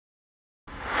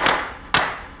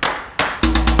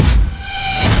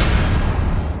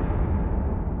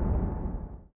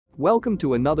Welcome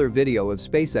to another video of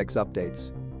SpaceX updates.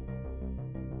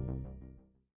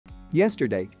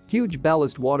 Yesterday, huge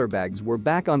ballast water bags were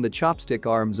back on the chopstick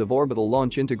arms of Orbital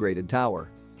Launch Integrated Tower.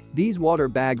 These water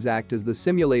bags act as the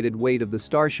simulated weight of the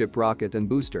Starship rocket and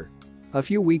booster. A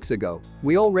few weeks ago,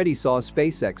 we already saw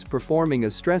SpaceX performing a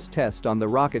stress test on the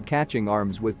rocket catching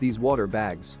arms with these water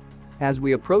bags. As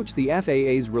we approach the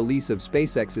FAA's release of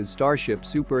SpaceX's Starship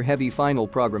Super Heavy final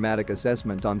programmatic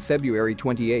assessment on February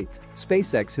 28,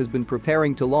 SpaceX has been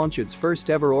preparing to launch its first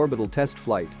ever orbital test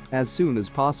flight as soon as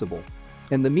possible.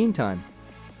 In the meantime,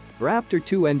 Raptor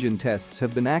 2 engine tests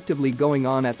have been actively going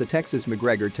on at the Texas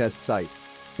McGregor test site.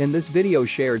 In this video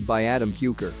shared by Adam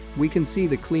Cuker, we can see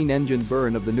the clean engine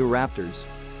burn of the new Raptors.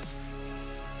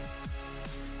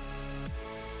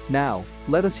 Now,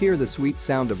 let us hear the sweet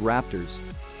sound of Raptors.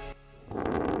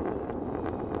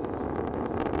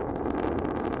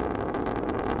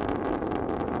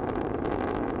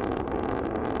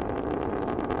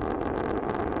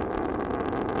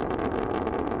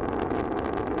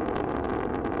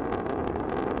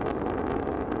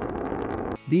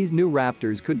 These new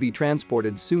Raptors could be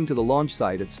transported soon to the launch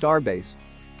site at Starbase.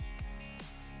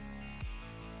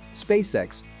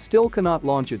 SpaceX still cannot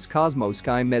launch its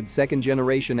COSMO-SKYMED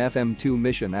second-generation FM2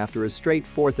 mission after a straight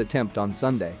fourth attempt on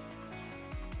Sunday.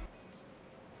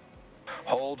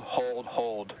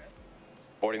 Hold.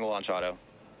 Boarding the launch auto.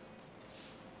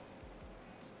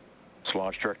 It's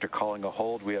Launch Director calling a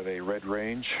hold. We have a red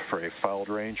range for a fouled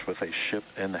range with a ship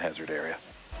in the hazard area.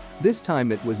 This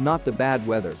time it was not the bad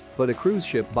weather, but a cruise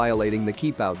ship violating the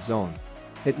keep-out zone.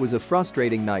 It was a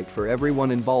frustrating night for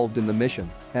everyone involved in the mission,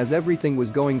 as everything was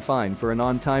going fine for an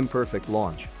on-time perfect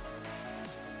launch.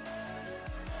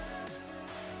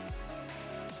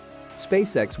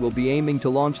 SpaceX will be aiming to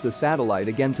launch the satellite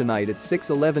again tonight at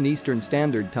 6:11 Eastern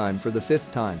Standard Time for the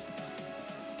 5th time.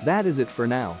 That is it for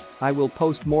now. I will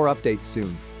post more updates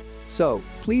soon. So,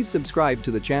 please subscribe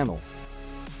to the channel.